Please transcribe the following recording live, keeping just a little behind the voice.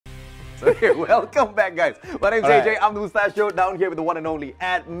Okay, welcome back, guys. My name's AJ. I'm the Mustachio down here with the one and only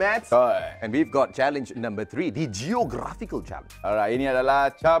Matt. And we've got challenge number 3, the geographical challenge. Alright, ini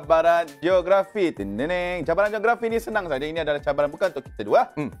adalah cabaran geografi. Cabaran geografi ni senang saja. Ini adalah cabaran bukan untuk kita dua,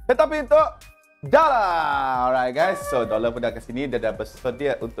 tetapi untuk DOLLA. Alright guys, so DOLLA pun dah ke sini, dia dah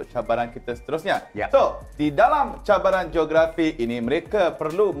bersedia untuk cabaran kita seterusnya. So, di dalam cabaran geografi ini, mereka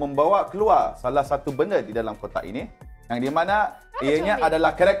perlu membawa keluar salah satu benda di dalam kotak ini, yang di mana ianya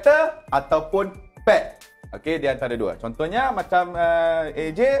adalah karakter ataupun pet. Okey, di antara dua. Contohnya macam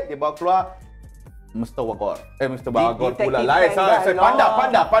AJ, dia bawa keluar Mr. Wagor. Mr. Wagor pula lain.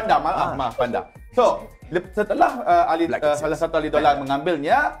 Panda. Maaf, panda. So, setelah salah satu ahli DOLLA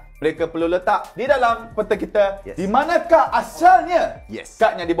mengambilnya, mereka perlu letak di dalam peta kita di manakah asalnya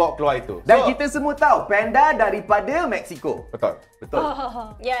kad yang dibawa keluar itu. Dan kita semua tahu panda daripada Mexico. Betul. Betul.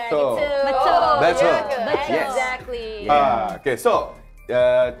 Exactly. Okay, so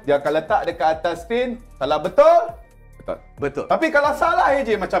dia akan letak dekat atas skrin. Salah betul? Betul. Tapi kalau salah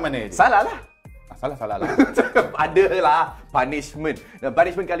AJ macam mana AJ? Salah lah. Salah lah. Adalah punishment. Dan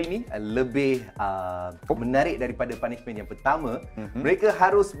punishment kali ini lebih menarik daripada punishment yang pertama. Mereka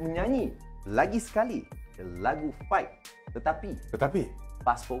harus menyanyi lagi sekali lagu Fight. Tetapi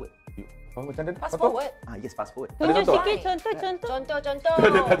fast forward. Macam mana? Fast forward? Yes, fast forward. Tunjuk sikit contoh.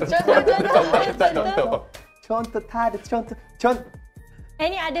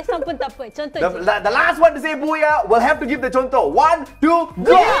 Ini ada sound pun tak apa. Contoh je. The last one to say booyah will have to give the contoh. 1, 2,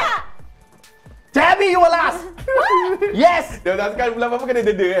 go! Tabby, you were last! Yes! Dia dah sekarang bulan apa kena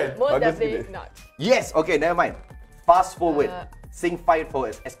deda kan? Most definitely not. Yes, okay, never mind. Fast forward. Sing Fight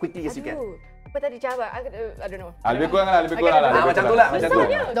for us as quickly as you can. Apa tadi cabar? I don't know. Lebih kurang lah. Macam tu lah.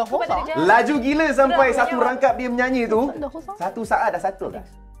 The whole song? Laju gila sampai satu rangkap dia menyanyi tu. Satu saat dah settle dah.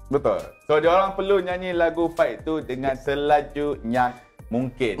 Betul. So, dia orang perlu nyanyi lagu Fight tu dengan selaju yang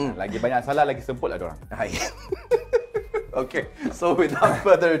mungkin. Lagi banyak salah, lagi semput lah dia orang. Okay, so without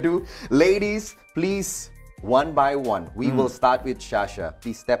further ado, ladies, please, one by one, we will start with Shasha.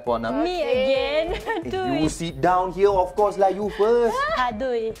 Please step on up. Me again. You sit down here, of course lah, you first.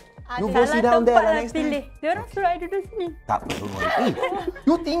 Aduh. You go sit down there lah next time. Dia orang suruh I duduk sini. Tak, don't worry.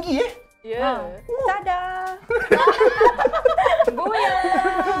 You tinggi Yeah. Tada. Booyah.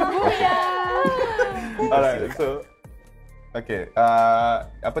 Alright, so okay,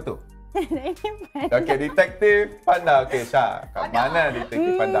 apa tu? Okay, detektif panda. Okay, Syah. Kat mana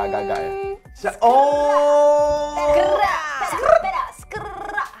detektif panda agak-agak ya?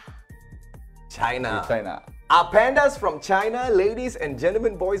 China. China. Are pandas from China, ladies and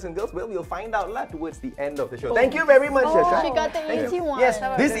gentlemen, boys and girls? Well, we'll find out lah towards the end of the show. Thank you very much, Shasha. She got the easy one. Yes,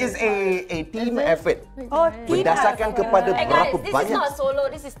 this is a team effort. Team Berdasarkan kepada berapa Guys, this banyak. is not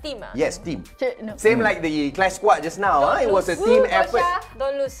solo, this is team. Yes, team. Same like the Clash Squad just now. It was a team effort.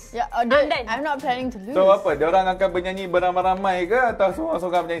 Don't lose. Yeah, I'm not planning to lose. So apa? Dia orang akan bernyanyi beramai-ramai ke atau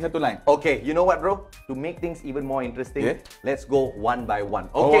seorang-seorang bernyanyi satu line? Okay, you know what, bro? To make things even more interesting, let's go one by one.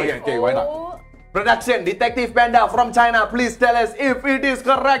 Okay, why not? Production, Detective Panda from China, please tell us if it is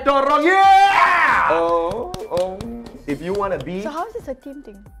correct or wrong. Yeah! If you want to be... So how is this a team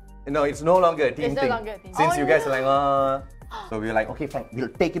thing? No, it's no longer a team It's no thing. longer a team. Since you guys are like, so we're like, okay, fine,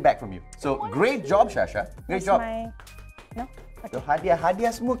 we'll take it back from you. So, great job, Shasha. Great job. No? So,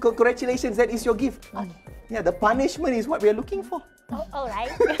 hadiah semua, congratulations, that is your gift. Yeah, the punishment is what we are looking for.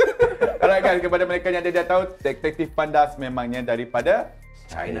 Alright. Alright guys, kepada mereka yang dah tahu, detektif panda memangnya daripada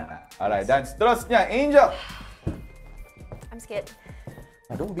China. Alright, dan seterusnya Angel. I'm scared.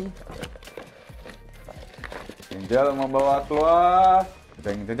 Don't be. Angel membawa keluar.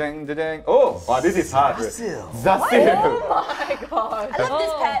 Jeng. Oh, this is hard. Zasil. Oh my god. I love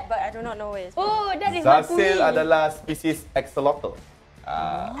this pet, but I do not know where it's from. Oh, that is my Zasil adalah spesies axolotl.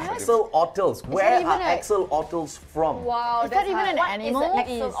 Axolotls. Where are axolotls from? Wow, Is that even an animal?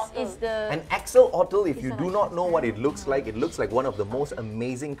 An axolotl, if you do not know what it looks like one one of the most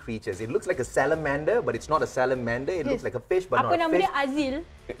amazing creatures. It looks like a salamander, but it's not a salamander. It looks like a fish, but Apa not a nama fish. dia? Azil?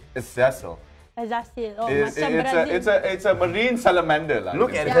 It's Zasil. Zasil. Oh, macam Brazil. It's a marine salamander lah.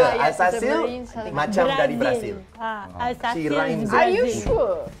 Look at Yeah, her. yes, it's a Azasil, marine salamander. macam dari Brazil. She rhymes. Are you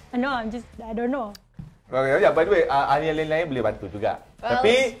sure? No, I don't know. Okay, by the way, ahli lain boleh bantu juga.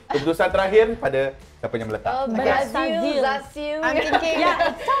 Tapi keputusan terakhir pada siapa yang meletak. Zasil. I'm thinking,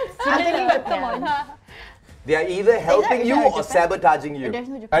 it sounds similar. Come on. They are either helping you or sabotaging you.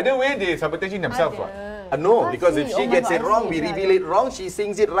 Either way, they sabotaging themselves. No, because if she gets it wrong, we reveal it wrong. She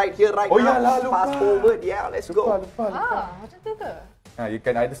sings it right here, right now. Lupa. Fast forward, let's go. Lupa. Macam tu ke? You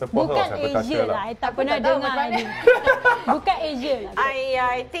can either support her or Bukan sabotage Asia her lah. I tak pernah dengar ni. Bukan Asia lah.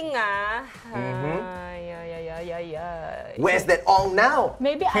 I think Where's that ong now?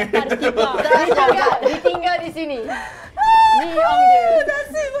 Maybe Antartika. Ditinggal di sini. Ni ong dia.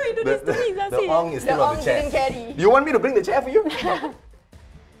 That's it. Why do this to me, The Zazi? ong is The still on ong the chair. didn't carry. You want me to bring the chair for you?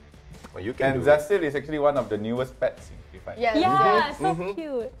 Well, you can And do it. Zasil is actually one of the newest pets in Free Fire. Yes. Yeah, so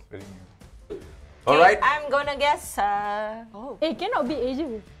cute. Very new. All right. I'm gonna guess. Cannot be Asia.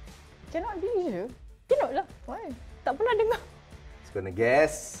 Cannot be you. Cannot lah. Why? Tak pernah dengar. Just gonna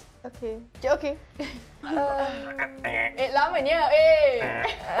guess. Okay. Okay. Lamanya.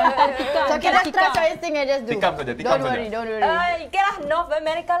 So okay, let's try something and just do. Tikam saja, tikam Don't saja. worry, don't worry. Okay lah, North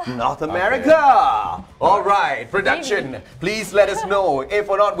America lah. North America. All right, production. Please let us know. If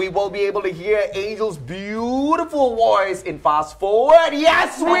or not, we will be able to hear Angel's beautiful voice in fast forward.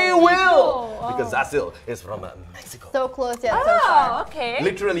 Yes, we will. Because Zasil is from Mexico. So close yet so far. Okay.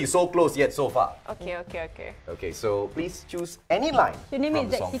 Literally so close yet so far. Okay. Okay, so please choose any line Your name from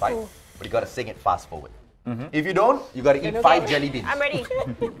is the song Mexico. 5. But you gotta sing it fast forward. If you don't, you gotta eat 5 jelly beans. I'm ready.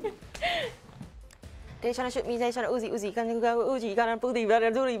 They're trying to shoot me. They're trying to Uzi. Kan putih.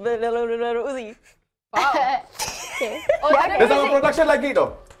 Uzi. Okay. Oh, ada There's our music. production lagi tu.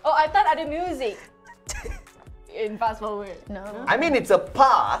 Oh, I thought ada music. In fast forward. No. I mean, it's a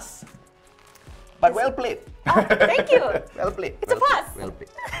pass, but well played. Thank you. Well played. It's a pass. Well played.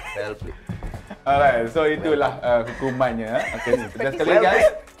 Well played. Alright, so itulah hukumannya. Okay, sekali lagi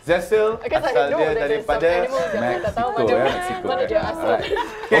guys. Zasil Because I asal know dia that there's some daripada animals yang kita tak tahu Mexico. mana- Mexico. mana dia asal. Alright.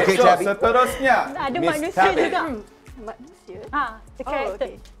 Okay, Okay, so Chabi. seterusnya. Ada Miss manusia Chabi. juga. Manusia? The character.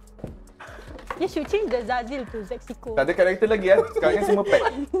 You should change the Zazil to Zexico. Tak ada karakter lagi ya. Sekarang ni semua pet.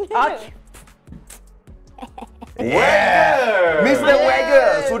 Okay. Yeah! Mr. Wagger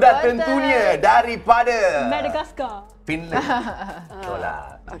sudah betul. tentunya daripada Madagascar. Finland.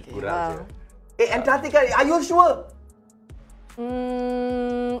 Itulah. Okay, Kurang je. Antarctica, are you sure?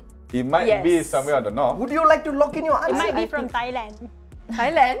 It might Yes. be somewhere on the north. Would you like to lock in your It might answer? be from Thailand.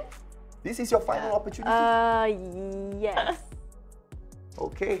 Thailand? This is your final opportunity. Yes.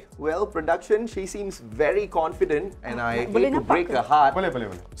 Okay, well, production, she seems very confident and I boleh hate to nampak break ke? her heart. Boleh.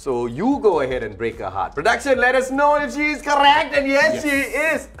 So you go ahead and break her heart. Production, let us know if she is correct, and yes, she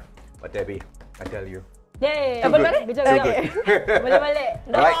is. But Debbie, I tell you. Yay. Too good. Kejap. Boleh balik.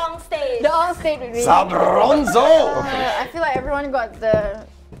 The Right. wrong stage. The all stayed with me. Sabronzo! I feel like everyone got the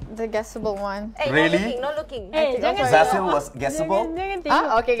guessable one. Hey, Really? no looking. Jangan Zasil was guessable. Jangan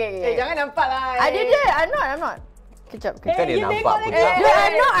tengok. Okay. Jangan nampak lah. I did it. I'm not. Kejap. Kan dia you nampak tengok pun. lagi.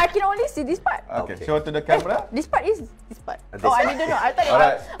 I'm not. I can only see this part. Okay, Okay. show to the camera. This part is this part. This Oh, I part. didn't know. I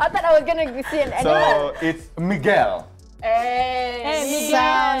thought I was gonna see an So animal. it's Miguel. Miguel.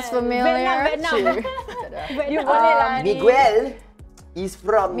 Sounds familiar. Vietnam. You boleh lah ni. Miguel is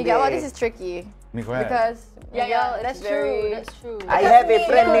from Miguel, there. well, this is tricky Miguel. because Yeah, Miguel that's is very. true. That's true. I have a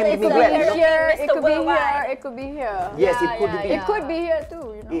friend named It could Miguel. be here. It Mr. could be here. Worldwide. It could be here. Yes, it could be. It could be here too.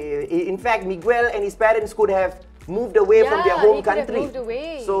 You know. In fact, Miguel and his parents could have moved away from their home he could have country. moved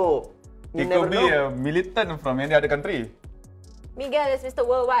away. So, you It never could be know. a militant from any other country. Miguel is Mr.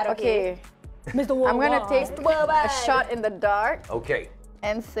 Worldwide. Okay, Mr. I'm gonna take Worldwide. a shot in the dark Okay.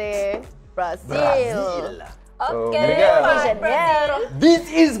 and say Brazil. Brazil. Okay. Miguel. Right, Brazil. This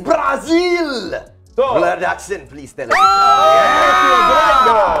is Brazil. So, Production, please tell us.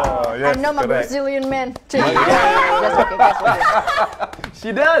 yes, I know my correct. Brazilian man. Just okay, guys.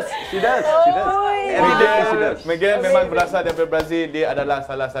 She does. Every day she does. Miguel memang berasal daripada Brazil. Dia adalah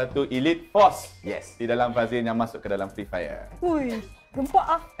salah satu elite force Yes. di dalam Brazil yang masuk ke dalam Free Fire. Ui, gempak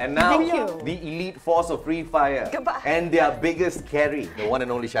ah. And now, Thank you. the elite force of Free Fire and their biggest carry, the one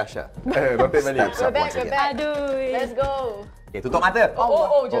and only Shasha. Rotate balik. Steps up once again. Aduh. Let's go. Okay, tutup mata.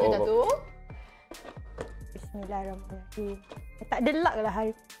 Oh, jangan jatuh. Bismillahirrahmanirrahim. Tak ada luck lah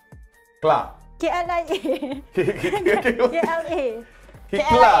hari. Klar. KLIA. KLA.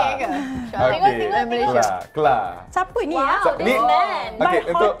 Klar. Tengok Malaysia. Klar. Siapa ni Wow, ya? Ni, this man.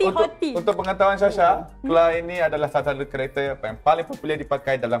 okay, Hoti. untuk pengetahuan Syasha, Klar ini adalah salah satu karakter yang paling popular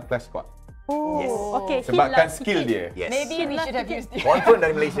dipakai dalam Clash Squad. Oh, Yes. okay. Sebabkan heal lah skill sikit. dia. Yes. Maybe we should have used it. Confirm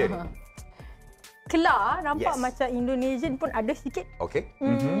dari Malaysia ni. Kelar nampak Yes. macam Indonesian pun ada sikit. Okay.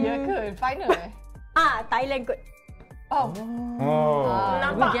 Ya ke? Final Thailand kot. Oh.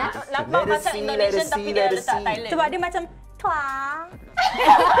 Nampak Let us macam see, Indonesian let us tapi see, dia let us letak see. Thailand. Sebab dia macam Tuang.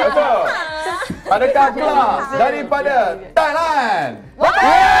 Betul. Adakah Klar daripada Thailand?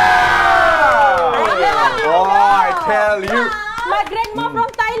 Oh, I tell you. My grandma from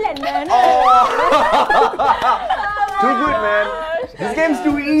Thailand, man. Too good, man. This game's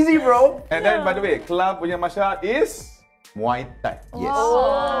too easy, bro. And then by the way, Klar punya martial art is Muay Thai. Yes.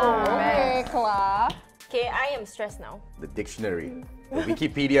 Okay, Klar. Okay, I am stressed now. The dictionary. The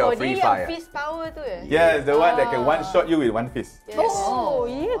Wikipedia of Free dia Fire. yang fist power tu ya? Yes, the one that can one shot you with one fist. Oh,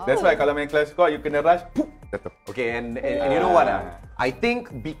 ya. That's why kalau main Clash Squad, you kena rush, poop, jatuh. Okay, and you know what? I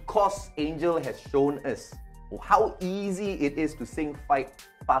think because Angel has shown us how easy it is to sing, fight,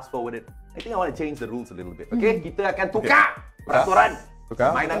 fast forward it, I think I want to change the rules a little bit. Okay, kita akan tukar peraturan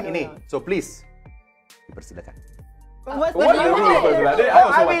mainan ini. So please, dipersilakan. What the rule first lah? I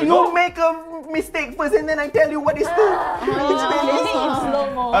also want to know. You make a mistake first and then I tell you what is to. It's very easy.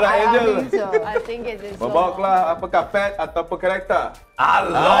 Alright, Angel. I think it is slow. Bawa kelah apakah pet ataupun karakter?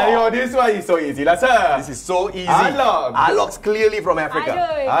 Allah. Ayo, this one is so easy lah, sir. This is so easy. Alok. Alok's clearly from Africa.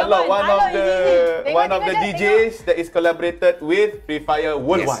 Alok, one of the DJs that is collaborated with Free Fire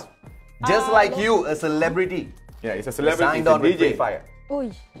worldwide. Just like you, a celebrity. Yeah, it's a celebrity, Signed it's a on with Free DJ. Fire. Oh,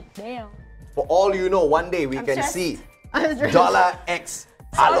 damn. For all you know, one day we can stressed. see DOLLA X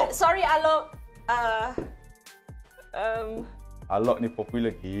Alok. Sorry, Alok. Alok ni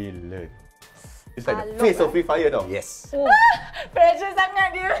popular gila. It's like the face of Free Fire tau. Yes. Pressure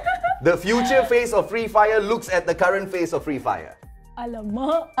sangat dia. The future face of Free Fire looks at the current face of Free Fire.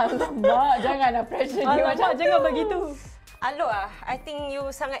 Alamak. Alamak, janganlah pressure dia macam Alamak, jangan begitu. Alok I think you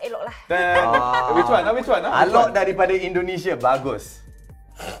sangat elok lah. Which one? Which one? Alok daripada Indonesia, bagus.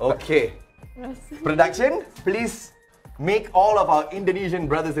 Okay. Production, please make all of our Indonesian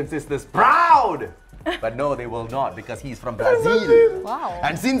brothers and sisters proud. But no, they will not because he's from Brazil. Wow.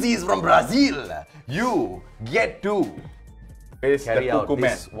 And since he's from Brazil, you get to carry out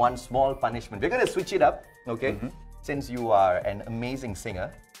this one small punishment. We're going to switch it up, okay? Since you are an amazing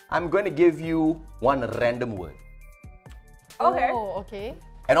singer, I'm going to give you one random word. Okay. Oh, okay.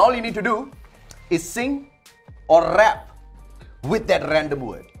 And all you need to do is sing or rap with that random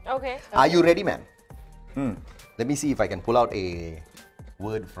word. Okay. Are you ready, man? Let me see if I can pull out a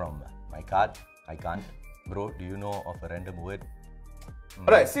word from my card. I can't. Bro, do you know of a random word?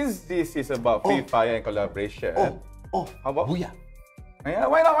 Alright, since this is about Free Fire and collaboration, how about Booyah. Yeah,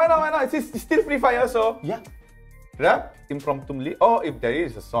 why not? It's still Free Fire, so Yeah. rap impromptu, or if there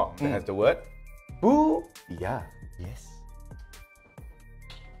is a song that has the word Booyah. Yes.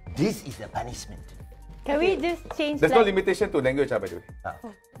 This is a punishment. Can we just change There's no like... limitation to language, by the way.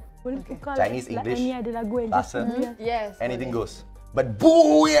 Boleh tukar Chinese, like English, any ada lagu yang Bahasa. just... Yes. Anything goes. But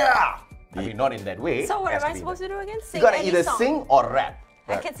booyah! I mean, not in that way. So what Has am I be supposed to that. do again? You Sing gotta any either song. sing or rap.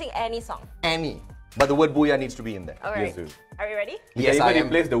 I can sing any song. Any. But the word booyah needs to be in there. Alright. Yes, dude. Are we ready? Yes, you I can am.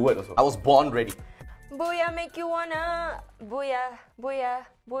 replace the word also. I was born ready. Booyah make you wanna. Booyah, booyah,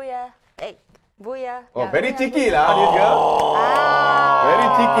 booyah. Hey, booyah. Oh, very cheeky lah, this girl. Very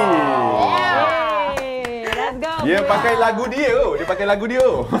cheeky. Hey, let's go. Dia pakai lagu dia. Dia pakai lagu dia.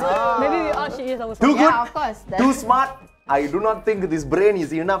 Maybe we all should use our Too song. good. Yeah, of course. Too smart. I do not think this brain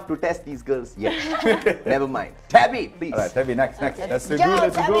is enough to test these girls yet. Never mind. Tabby, please. Alright, Tabby, next. Let's go.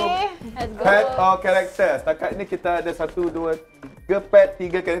 Let's go. Pet or character? Setakat ni kita ada 1, 2, 3 pet,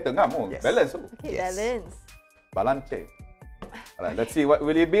 3 karakter. Ngamu. Yes. Balance tu. Okay, Yes. balance. Balance. Alright, let's see what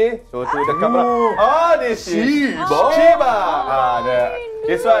will it be. So to the camera. Oh, this is Shiba.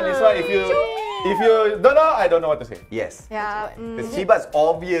 This one. If you don't know, I don't know what to say. Yes. Yeah. Because Shiba's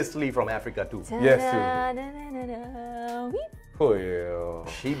obviously from Africa too. Yes, you. Oh, yeah.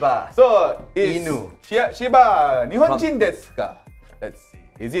 Shiba. So, is Inu. Shiba Nihonjin desu ka? Let's see.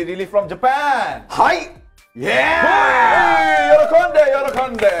 Is it really from Japan? Hi! Yeah! Hey,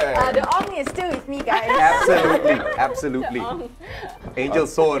 Yorokonde! The ong is still with me, guys. Absolutely.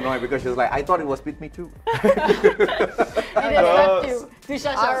 Angel's so annoyed because she was like, I thought it was with me too. And then left you to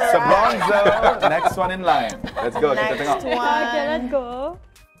shut up. Sabronzo, next one in line. Let's go, kita tengok. Okay, let's go.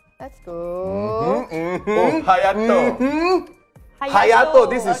 Let's go. Oh, Hayato. Hayato,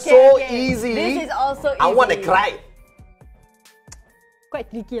 this is Okay, so okay. easy. This is also easy. I want to cry.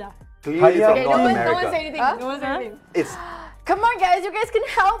 Quite tricky lah. Clearly Hayato. from Okay, North no America. one say anything. No one say anything. It's Come on, guys. You guys can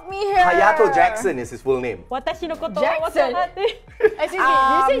help me here. Hayato Jackson is his full name. Watashi no koto Jackson. wa watashi. Excuse me.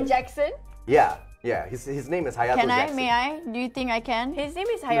 Did you say Jackson? Yeah. His name is Hayato Can I? Jackson. May I? Do you think I can? His name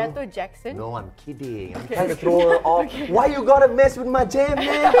is Hayato Jackson. No, I'm kidding. I'm trying to throw her off. Why you gotta mess with my jam,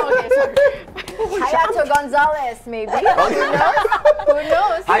 man? Okay, sorry. Hayato Gonzalez, maybe. Who knows? Who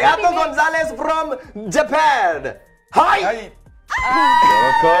knows? Hayato Gonzalez from Japan. Hi!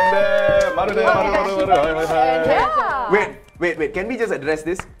 Yorokonde. Maru. Yeah. Wait. Can we just address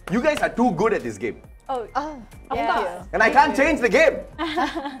this? You guys are too good at this game. Oh, Yeah. And I can't change the game.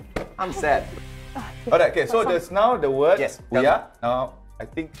 I'm sad. Alright, okay, so there's now the word Yes, Booyah. Now, I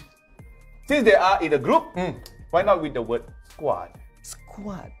think, since they are in a group, why not with the word squad?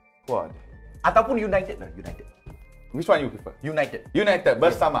 Squad. Squad. Ataupun united. No, united. Which one you prefer? United. United,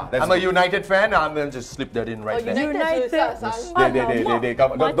 bersama. That's I'm a United fan. I'm going to just slip that in right there. United. They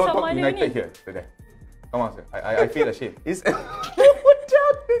come. Don't Macam talk mana United ni? here. There. Come on, sir. I feel ashamed.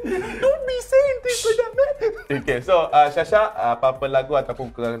 Don't be saying things like that, man. Okay, so Syasha, apa-apa lagu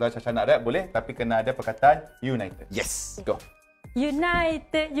ataupun kalau Syasha nak rap boleh, tapi kena ada perkataan United. Yes. Go.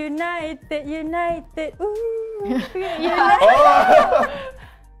 United, United, United. Ooh. Oh,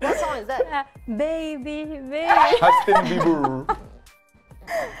 What song is that? Baby, baby. Justin Bieber.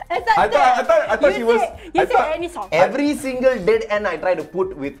 I thought she was. You I say thought- any song. Every single dead end I try to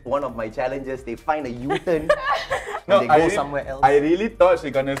put with one of my challenges, they find a U-turn and they go somewhere else. I really thought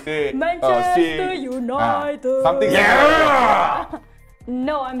she gonna say Manchester United. something. Yeah!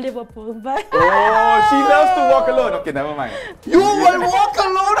 No, I'm Liverpool, but Oh, she loves to walk alone. Okay, never mind. You will walk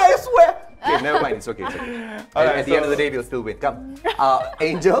alone, I swear. Okay, never mind. It's okay. It's okay. Alright, At the end of the day, they'll still win. Come,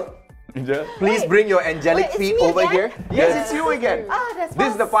 Angel. Angel. Please bring your angelic Wait, it's feet me over again? here. Yes, it's you again. That's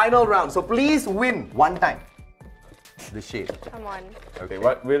This is the final round, so please win one time. The shade. Come on. Okay,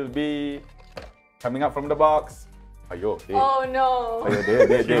 what will be coming up from the box? Ayo, Oh no. Ayo,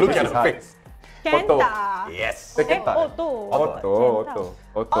 there. Look at her face. Kenta. Yes. Otto.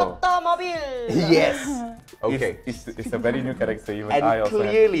 Automobile. Yes. Okay. It's a very new character. Even And I also have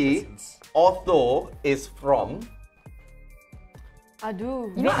clearly, Otto is from. Aduh.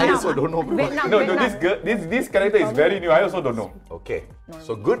 I also don't know. Bro. Vietnam. No, this character is very new. I also don't know. Okay.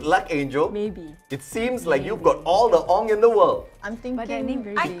 So good luck, Angel. Maybe. It seems like you've got all the ong in the world. I'm thinking. But that name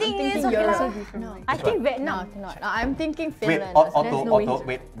very I big. think it's thinking okay Europe. lah. No, I think no, Vietnam. cannot. I'm thinking Wait, Finland. Otto,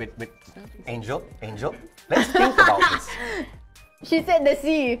 wait. Angel. Let's think about this. She said the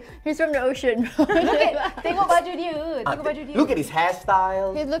sea. He's from the ocean. Tengok baju dia. Tengok baju dia. Look at his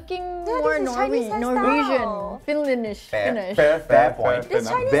hairstyle. He's looking Yeah, more this is Chinese hairstyle. Norwegian, Finlandish, Fair. Finnish. Fair point. This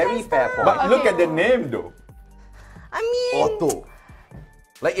enough. Chinese Very fair point. But look at the name though. I mean, Otto.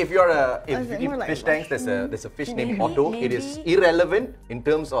 Like if you're if Is it you more like fish tanks, there's a fish named Otto. It is irrelevant in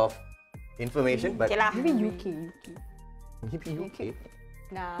terms of information, but okay lah. Maybe UK. maybe UK.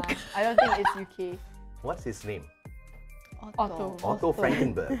 Nah, I don't think it's UK. What's his name? Otto. Otto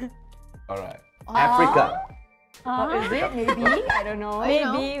Frankenberg. Alright. Africa. Oh, is it? Maybe. I don't know.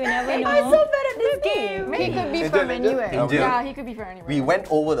 Maybe, we never know. I'm so bad at this game. He could be Angel, from Angel. anywhere. Angel. Yeah, he could be from anywhere. We went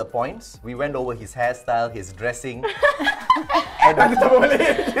over the points. We went over his hairstyle, his dressing. Tak boleh.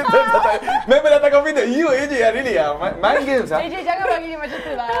 Memang dah tak confident. You AJ really main games ah. JJ, jangan bagi dia macam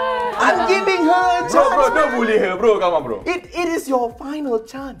tu lah. I'm giving her a Bro, chance. don't bully her, bro. Come on, bro. It is your final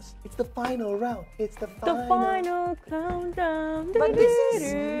chance. It's the final round. It's the The final. final countdown. But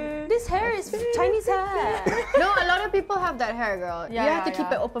this hair is Chinese hair. No, a lot of people have that hair, girl. You Yeah, have to yeah, keep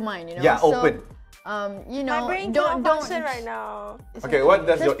yeah. an open mind, you know. Yeah, So, open. You My know, brain don't cannot function right now. Okay, what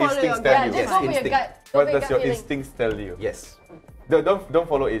does Just your follow instincts your tell Yeah, you? just go for your instinct. gut. Go What for does your gut feeling. instincts tell you? Yes. Don't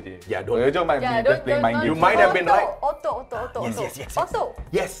follow AJ. Yeah, don't. AJ might Yeah, be just playing mind You games. might have been right. Otto. Yes. Otto.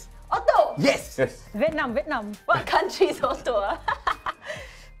 Yes. Otto. Yes. Yes. Vietnam. What country is Otto?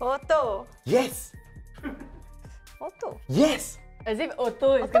 Otto. Yes. Otto. Yes. As if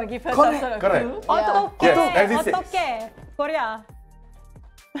Otto is going to give her Correct, some sort of correct. clue. Otto Yes, as it says. Otto Korea.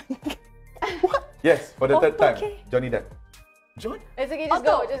 Yes, for the third time. Okay. Johnny Depp. John. It's okay, just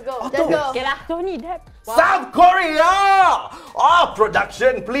Otto. go, just go. Otto. Okay lah. Johnny Depp. South Korea. Oh,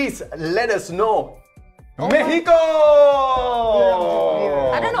 production, please let us know. Mexico!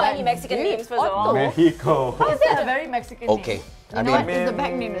 I don't know any Mexican names first of all. Mexico. How is that a very Mexican name? Okay. You know what? It's the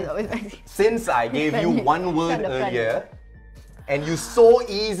back name is always Mexican. Since I gave you one word Front, the front. earlier, and you so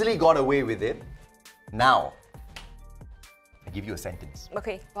easily got away with it, now I give you a sentence.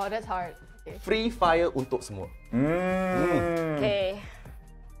 Okay. Wow, that's hard. Okay. Free Fire untuk semua. Okay.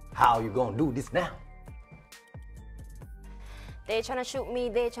 How you gonna do this now? They tryna shoot me,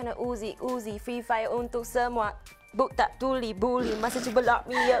 they tryna Uzi, Free Fire untuk semua. Book tak tuli, bully, masih cuba lock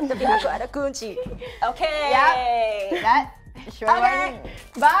me up, tapi aku ada kunci. Okay. That sure. Okay.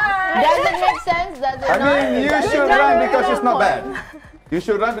 Bye! Does it make sense? Does it I not? mean, you Does it should not? run because she's not bad. You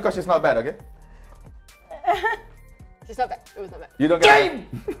should run because she's not bad, okay? It's not bad. It was not bad. You don't get it.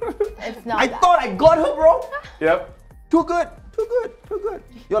 It's not. I thought I got her, bro. Yep. Too good.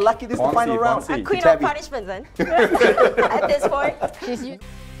 You're lucky this is the Ponzi, final round. Ponzi. Queen of punishment, then. At this point. She's used.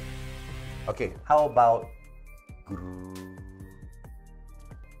 Okay, how about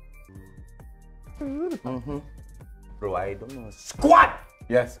Bro, I don't know. Squat!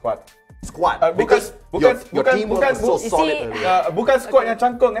 Yes, squad. Squat. Because your teamwork was so solid earlier. bukan squad yang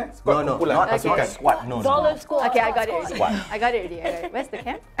cangkung Squad No, kumpulan. not pasukan. squat. No. Dollar squad. Okay, I got it already. Squat. I got it already. Where's the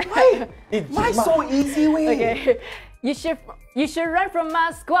cam? Why so easy way? Okay. You should run from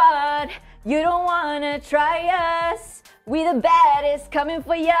my squad. You don't wanna try us. We the baddest coming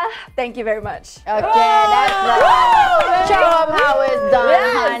for ya. Thank you very much. Okay, that's right. Show them how it's done,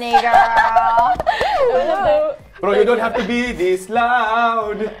 honey girl. Bro, you don't have to be this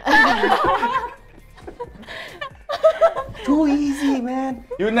loud. Too easy, man.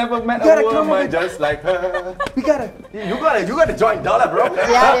 You never met gotta a come woman over. just like her. You gotta join Dollar, bro.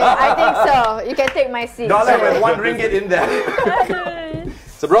 Yeah, I think so. You can take my seat. Dollar with 1 ringgit in there.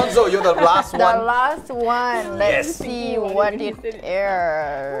 So Bronzo, you're the last The one. last one. Let's Yes. see what it is. Get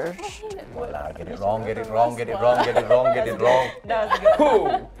it wrong, get it wrong, get it wrong, get it wrong, get it wrong. Who?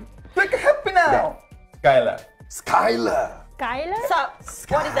 Look happy now. Skylar. Skylar. Kyla?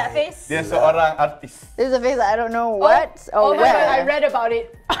 What is that face? Dia seorang artis. This is a face I don't know what or Oh my where. god, I read about it.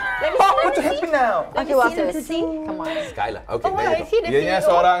 What you happy now? Okay, what's this? Come on. Skylar. Okay, Oh, there you is go. he the Dianya CEO?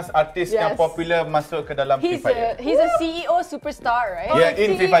 seorang artis yang Yes. popular masuk ke dalam Free Fire. He's a CEO superstar, right? Yeah,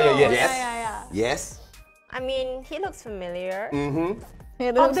 in Free Fire, yes. Yes. Yes. I mean, he looks familiar. He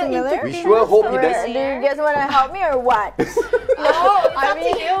looks familiar. We sure hope he Do does. you guys want to help me or what? No, I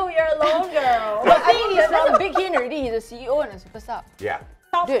mean you're a lone girl. I think he's from big hit already. He's a CEO and a superstar. Yeah.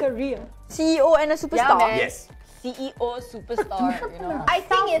 South Dude. Korea. CEO and a superstar. man. Yes. CEO superstar, you know. I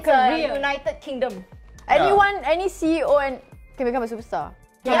think it's Korea. a United Kingdom. Anyone, any CEO and can become a superstar.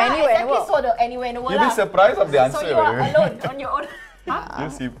 From Yeah, anywhere in the exactly. world. So the anywhere in the world. You'll be lah. surprised of the So answer. you by are the way. alone on your own.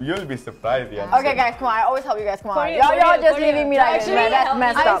 You'll be surprised the answer. Okay, guys, come on. I always help you guys. Come on. Korea, Y'all just Korea. leaving me like this, Actually, man. That's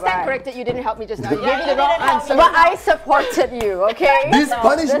messed I up, stand right? corrected. You didn't help me just now. You Yeah, gave me the you wrong didn't help answer. But I supported you, okay? This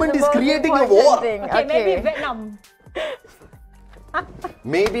punishment is That's the most creating a important war. thing. Okay, maybe Vietnam.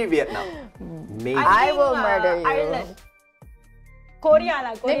 Maybe Vietnam. Maybe. I will murder you. Ireland. Korea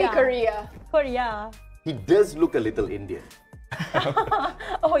lah, Korea. Maybe Korea. Korea. He does look a little Indian.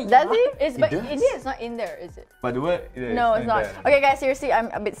 Oh, yeah. Does he? It's but does. India is not in there, is it? But the word No, it's not. Okay, guys, seriously,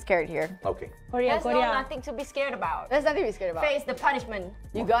 I'm a bit scared here. Okay. Korea, There's no Korea. nothing to be scared about. There's nothing to be scared about. Face the punishment.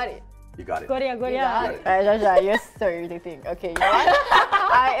 You got it. You got it. Korea, Korea. Jaja, you're so irritating. Okay, you know what?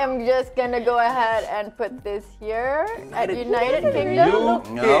 I am just gonna go ahead and put this here at United Kingdom.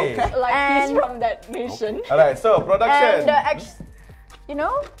 Okay. Like he's And- from that nation. Alright, so production. And you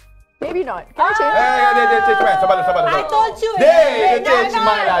know, maybe not. Can I change? Dia change mind. Sabar. I told you. Dia change no,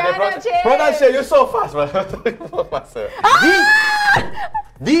 mind lah. Dia Garena change. production, you so fast, bro. So fast, sir.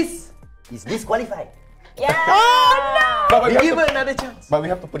 This is disqualified. Yeah. But We we give have her another chance. to, but we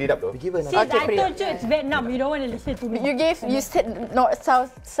have to put it up though. We give her See, another Okay, I pretty told you it's Vietnam. You don't want to listen to me. You said North,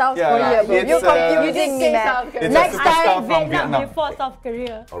 South Yeah, Korea, bro. it's, You're confusing me, say man. South Korea. It's Next a superstar time, from Vietnam Vietnam. before South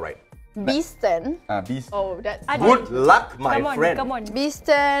Korea. All right. Beaston. Beast. Oh, that's I Good luck, my Come on, friend. come on.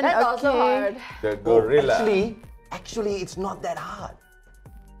 Beaston. that's also hard. The gorilla. Actually, it's not that hard.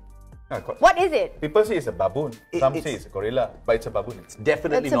 What is it? People say it's a baboon. Some It's- say it's a gorilla, but it's a baboon.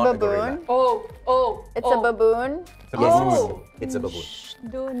 Definitely It's a not a gorilla. baboon. It's a baboon. Yes, Oh. it's a baboon.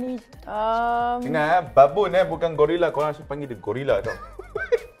 Indonesia. Ingat baboon bukan gorilla. Korang harus panggil dia gorilla tau.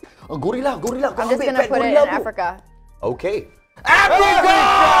 A gorilla. I'm just gonna put it in Africa. Okay.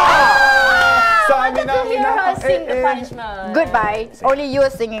 Samina, Hear her sing the punishment. Goodbye. Only you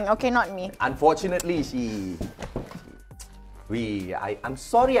are singing, okay, not me. Unfortunately, I'm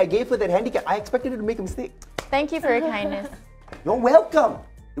sorry I gave her that handicap. I expected her to make a mistake. Thank you for your kindness. You're welcome.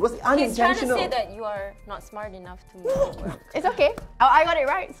 It was He's trying to unintentional. say that you are not smart enough to move. It's okay. I got it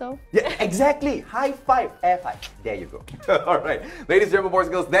right, so. Yeah, exactly. High five, air five. There you go. All right. Ladies and gentlemen, boys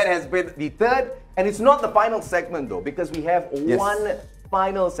and girls, that has been the third, and it's not the final segment though, because we have one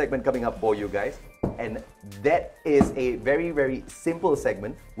final segment coming up for you guys. And that is a very, very simple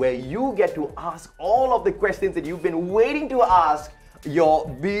segment where you get to ask all of the questions that you've been waiting to ask your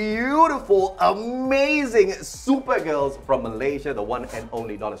beautiful, amazing super girls from Malaysia, the one and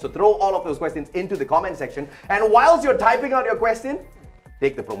only Dollar. So throw all of those questions into the comment section. And whilst you're typing out your question,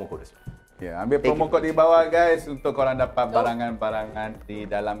 take the promo code as well. Ya, ambil promo code di bawah guys untuk korang dapat barangan-barangan di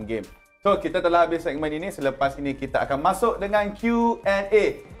dalam game. So, kita telah habis segmen ini. Selepas ini kita akan masuk dengan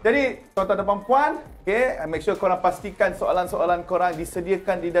Q&A. Jadi, tuan-tuan dan puan-puan, okay, make sure korang pastikan soalan-soalan korang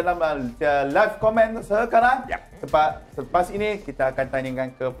disediakan di dalam live comment sekarang. Yep. Selepas ini, kita akan tanyakan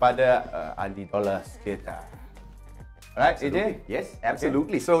kepada ahli dollars kita. Alright, AJ? Yes,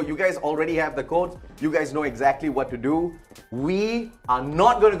 absolutely. So you guys already have the code. You guys know exactly what to do. We are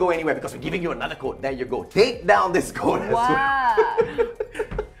not going to go anywhere because we're giving you another code. There you go. Take down this code as well.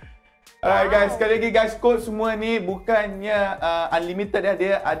 Alright guys, sekali lagi guys, kod semua ni bukannya unlimited ya,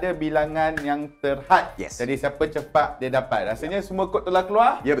 dia ada bilangan yang terhad. Yes. Jadi siapa cepat dia dapat. Rasanya semua kod telah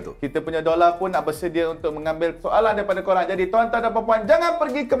keluar. Ya, betul. Kita punya Dollar pun nak bersedia untuk mengambil soalan daripada korang. Jadi tuan-tuan dan puan-puan, jangan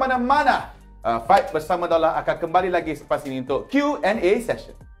pergi ke mana-mana. Fight bersama DOLLA akan kembali lagi selepas ini untuk Q&A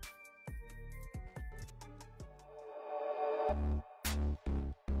session.